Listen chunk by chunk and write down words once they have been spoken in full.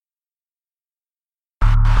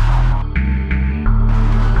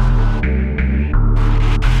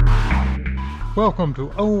Welcome to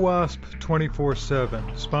OWASP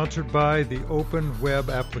 24/7, sponsored by the Open Web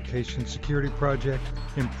Application Security Project,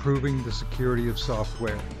 improving the security of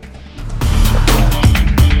software.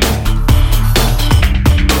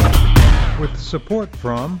 With support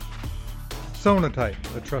from Sonatype,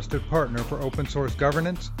 a trusted partner for open source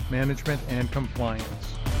governance, management, and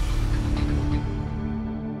compliance.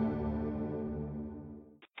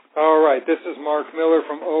 All right, this is Mark Miller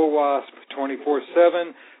from OWASP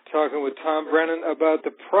 24/7. Talking with Tom Brennan about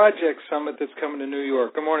the Project Summit that's coming to New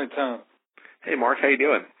York. Good morning, Tom. Hey, Mark. How you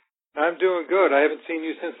doing? I'm doing good. I haven't seen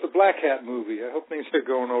you since the Black Hat movie. I hope things are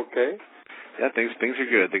going okay. Yeah, things are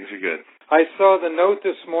good. Things are good. I saw the note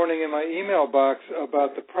this morning in my email box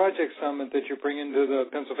about the Project Summit that you're bringing to the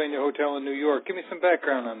Pennsylvania Hotel in New York. Give me some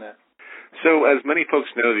background on that. So, as many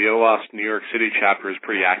folks know, the OWASP New York City chapter is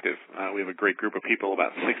pretty active. We have a great group of people,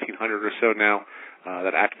 about 1,600 or so now,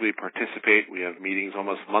 that actively participate. We have meetings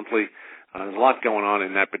almost monthly. There's a lot going on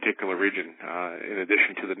in that particular region. In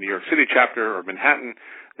addition to the New York City chapter or Manhattan,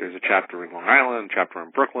 there's a chapter in Long Island, a chapter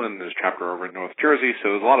in Brooklyn, there's a chapter over in North Jersey.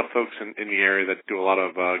 So there's a lot of folks in the area that do a lot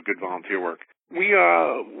of good volunteer work.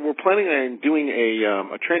 We're planning on doing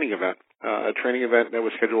a training event that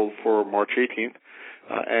was scheduled for March 18th.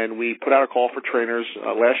 And we put out a call for trainers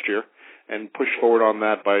last year and pushed forward on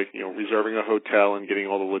that by reserving a hotel and getting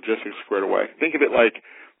all the logistics squared away. Think of it like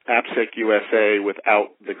AppSec USA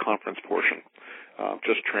without the conference portion,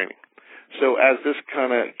 just training. So as this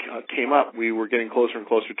kind of came up, we were getting closer and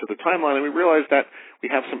closer to the timeline, and we realized that we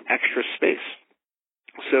have some extra space.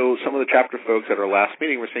 So some of the chapter folks at our last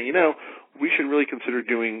meeting were saying, we should really consider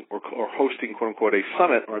doing or hosting, quote-unquote, a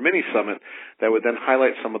summit or a mini-summit that would then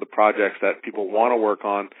highlight some of the projects that people want to work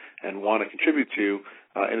on and want to contribute to,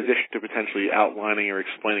 in addition to potentially outlining or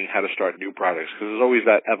explaining how to start new projects. Because there's always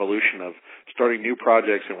that evolution of starting new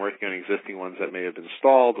projects and working on existing ones that may have been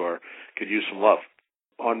stalled or could use some love.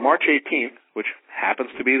 On March 18th, which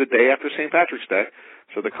happens to be the day after St. Patrick's Day,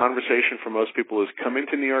 so the conversation for most people is come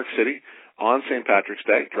into New York City on St. Patrick's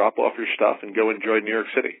Day, drop off your stuff, and go enjoy New York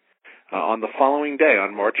City. On the following day,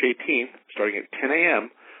 on March 18th, starting at 10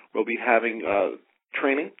 a.m., we'll be having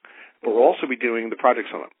training, but we'll also be doing the Project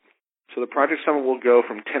Summit. So the Project Summit will go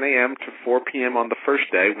from 10 a.m. to 4 p.m. on the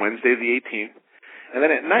first day, Wednesday the 18th, and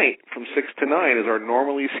then at night, from 6 to 9, is our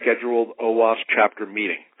normally scheduled OWASP chapter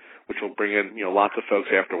meeting, which will bring in lots of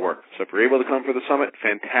folks after work. So if you're able to come for the summit,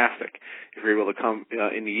 fantastic. If you're able to come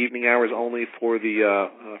in the evening hours only for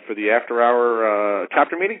the after-hour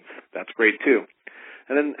chapter meeting, that's great too.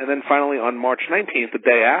 And then finally on March 19th, the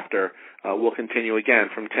day after, we'll continue again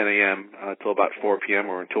from 10 a.m. Till about 4 p.m.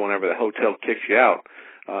 or until whenever the hotel kicks you out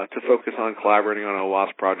to focus on collaborating on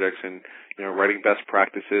OWASP projects and writing best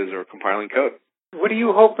practices or compiling code. What are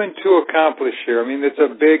you hoping to accomplish here? I mean, it's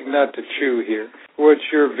a big nut to chew here. What's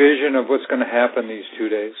your vision of what's going to happen these 2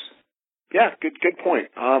 days? Yeah, good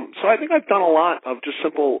point. So I think I've done a lot of just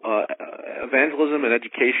simple evangelism and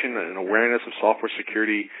education and awareness of software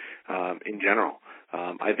security in general.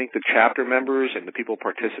 I think the chapter members and the people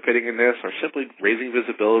participating in this are simply raising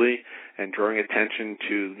visibility and drawing attention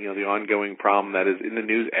to the ongoing problem that is in the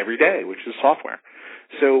news every day, which is software.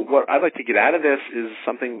 So what I'd like to get out of this is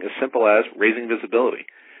something as simple as raising visibility.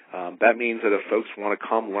 That means that if folks want to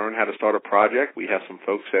come learn how to start a project, we have some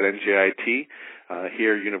folks at NJIT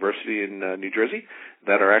here at University in New Jersey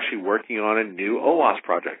that are actually working on a new OWASP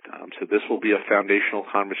project. So this will be a foundational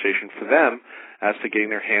conversation for them as to getting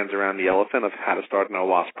their hands around the elephant of how to start an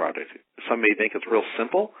OWASP project. Some may think it's real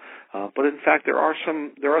simple, but in fact there are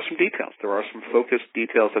some details. There are some focused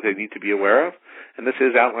details that they need to be aware of, and this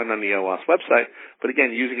is outlined on the OWASP website. But again,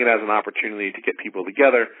 using it as an opportunity to get people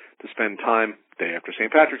together to spend time day after St.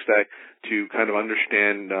 Patrick's Day to kind of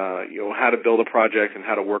understand how to build a project and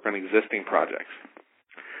how to work on existing projects.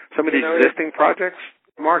 Some of the existing projects,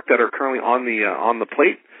 Mark, that are currently on the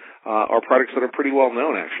plate are projects that are pretty well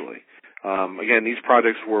known, actually. Again, these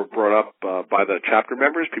projects were brought up by the chapter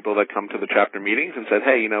members, people that come to the chapter meetings and said,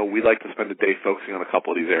 hey, we'd like to spend a day focusing on a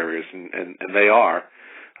couple of these areas, and they are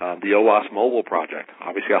the OWASP mobile project,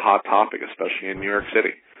 obviously a hot topic, especially in New York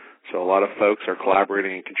City. So a lot of folks are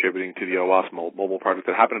collaborating and contributing to the OWASP mobile project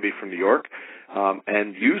that happen to be from New York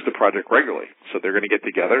and use the project regularly. So they're going to get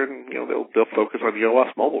together and they'll focus on the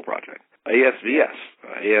OWASP mobile project.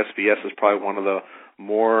 ASVS is probably one of the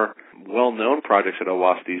more well-known projects at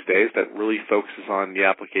OWASP these days that really focuses on the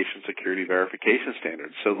application security verification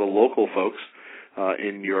standards. So the local folks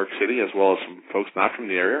in New York City, as well as some folks not from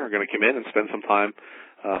the area, are going to come in and spend some time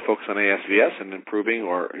focus on ASVS and improving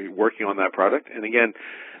or working on that project. And again,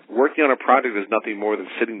 working on a project is nothing more than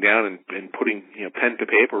sitting down and putting pen to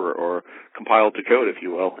paper or compile to code, if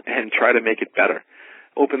you will, and try to make it better.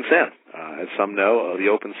 OpenSAM. As some know, the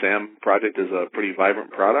OpenSAM project is a pretty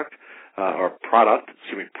vibrant project that's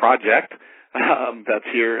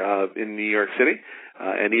here in New York City.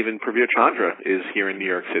 And even Pravir Chandra is here in New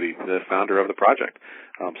York City, the founder of the project.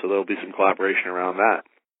 So there'll be some collaboration around that.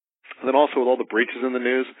 And then also with all the breaches in the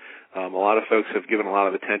news, a lot of folks have given a lot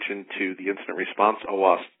of attention to the Incident Response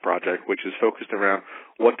OWASP project, which is focused around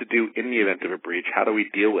what to do in the event of a breach. How do we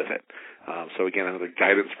deal with it? So again, another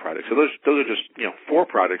guidance project. So those are just 4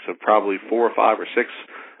 projects of probably 4 or 5 or 6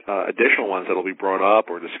 additional ones that will be brought up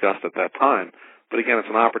or discussed at that time. But again, it's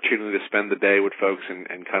an opportunity to spend the day with folks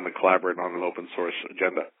and kind of collaborate on an open source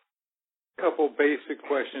agenda. A couple basic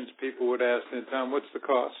questions people would ask, and Tom, what's the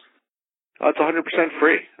cost? It's 100%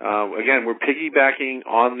 free. Again, we're piggybacking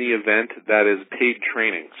on the event that is paid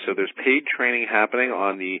training. So there's paid training happening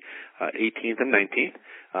on the 18th and 19th.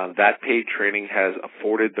 That paid training has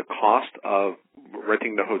afforded the cost of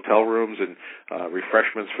renting the hotel rooms and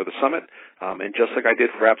refreshments for the summit. And just like I did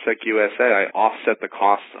for AppSec USA, I offset the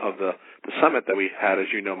costs of the summit that we had,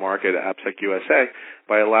 as you know, Mark, at AppSec USA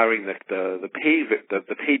by allowing the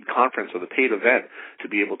paid conference or the paid event to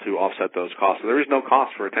be able to offset those costs. So there is no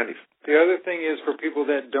cost for attendees. The other thing is, for people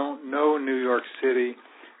that don't know New York City,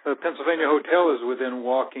 Pennsylvania Hotel is within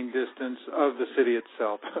walking distance of the city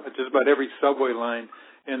itself. Just about every subway line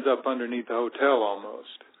ends up underneath the hotel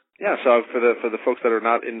almost. Yeah, so for the folks that are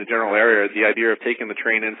not in the general area, the idea of taking the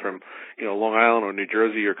train in from Long Island or New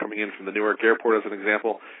Jersey or coming in from the Newark airport, as an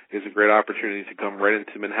example, is a great opportunity to come right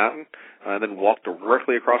into Manhattan and then walk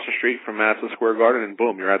directly across the street from Madison Square Garden, and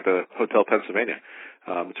boom, you're at the Hotel Pennsylvania.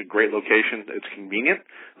 It's a great location. It's convenient.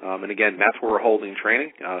 And again, that's where we're holding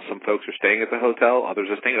training. Some folks are staying at the hotel.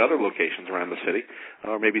 Others are staying at other locations around the city,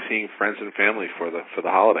 or maybe seeing friends and family for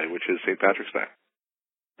the holiday, which is St. Patrick's Day.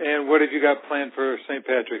 And what have you got planned for St.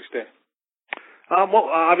 Patrick's Day? Well,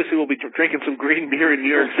 obviously we'll be drinking some green beer in New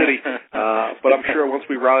York City, but I'm sure once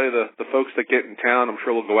we rally the folks that get in town, I'm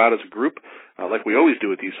sure we'll go out as a group, like we always do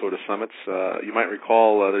at these sort of summits. You might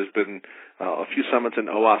recall there's been a few summits in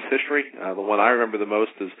OWASP history. The one I remember the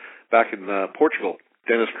most is back in Portugal.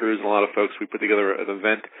 Dennis Cruz and a lot of folks, we put together an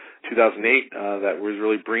event in 2008 that was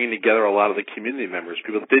really bringing together a lot of the community members,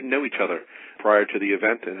 people that didn't know each other prior to the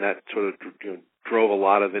event, and that sort of drove a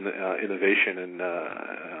lot of innovation and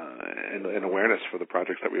awareness for the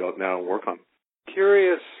projects that we all now work on.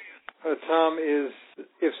 Curious, Tom, is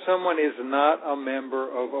if someone is not a member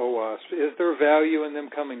of OWASP, is there value in them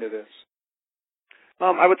coming to this?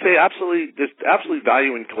 I would say absolutely. There's absolutely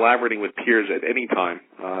value in collaborating with peers at any time,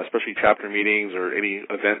 especially chapter meetings or any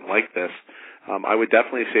event like this. I would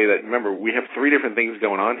definitely say that, remember, we have 3 different things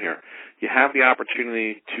going on here. You have the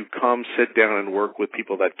opportunity to come sit down and work with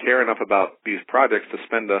people that care enough about these projects to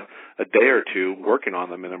spend a day or two working on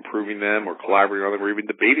them and improving them or collaborating on them or even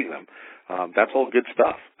debating them. That's all good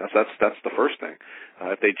stuff. That's the first thing.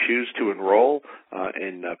 If they choose to enroll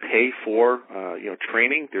and pay for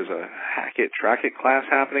training, there's a Hack It, Track It class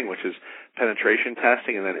happening, which is penetration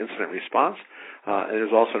testing and then incident response. And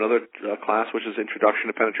there's also another class, which is Introduction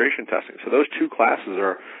to Penetration Testing. So those 2 classes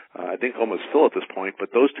are, I think, almost full at this point, but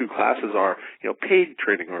those 2 classes are, paid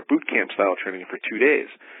training or boot camp style training for 2 days.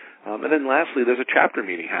 And then lastly, there's a chapter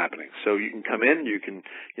meeting happening. So you can come in, you can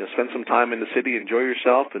spend some time in the city, enjoy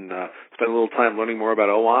yourself, and spend a little time learning more about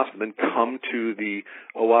OWASP, and then come to the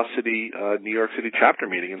OWASP City, New York City chapter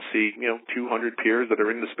meeting and see 200 peers that are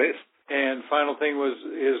in the space. And final thing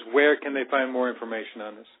is where can they find more information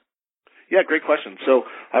on this? Yeah, great question. So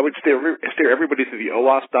I would steer everybody to the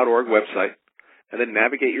OWASP.org website, and then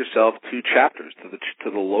navigate yourself to chapters, to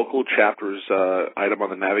the local chapters item on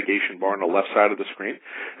the navigation bar on the left side of the screen.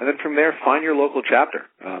 And then from there, find your local chapter.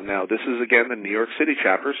 Now, this is, again, the New York City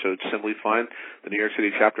chapter, so simply find the New York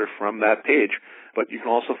City chapter from that page. But you can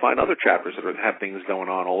also find other chapters that have things going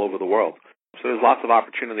on all over the world. So there's lots of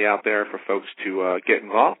opportunity out there for folks to get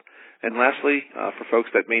involved. And lastly, for folks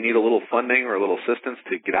that may need a little funding or a little assistance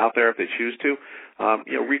to get out there if they choose to,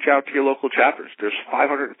 reach out to your local chapters. There's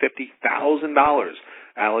 $550,000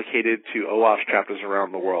 allocated to OWASP chapters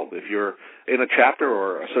around the world. If you're in a chapter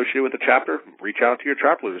or associated with a chapter, reach out to your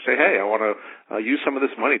chapter leader. Say, hey, I want to use some of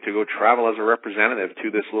this money to go travel as a representative to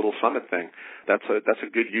this little summit thing. That's a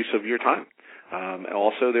good use of your time.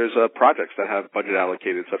 Also, there's projects that have budget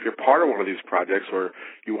allocated. So if you're part of one of these projects, or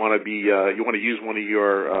you want to use one of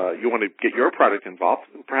your, you want to get your project involved,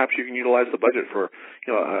 perhaps you can utilize the budget for,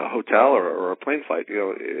 a hotel or a plane flight.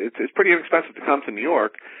 It's pretty inexpensive to come to New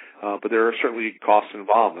York, but there are certainly costs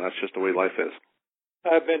involved, and that's just the way life is.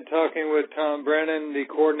 I've been talking with Tom Brennan, the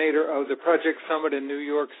coordinator of the Project Summit in New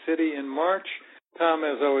York City in March. Tom,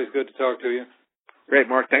 as always, good to talk to you. Great,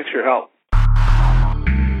 Mark. Thanks for your help.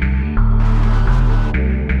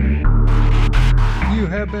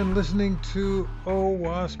 have been listening to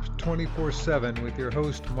OWASP 24/7 with your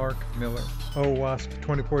host, Mark Miller. OWASP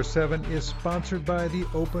 24/7 is sponsored by the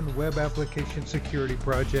Open Web Application Security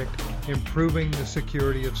Project, improving the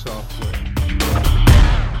security of software.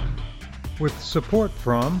 With support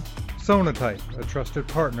from Sonatype, a trusted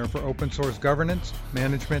partner for open source governance,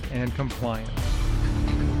 management, and compliance.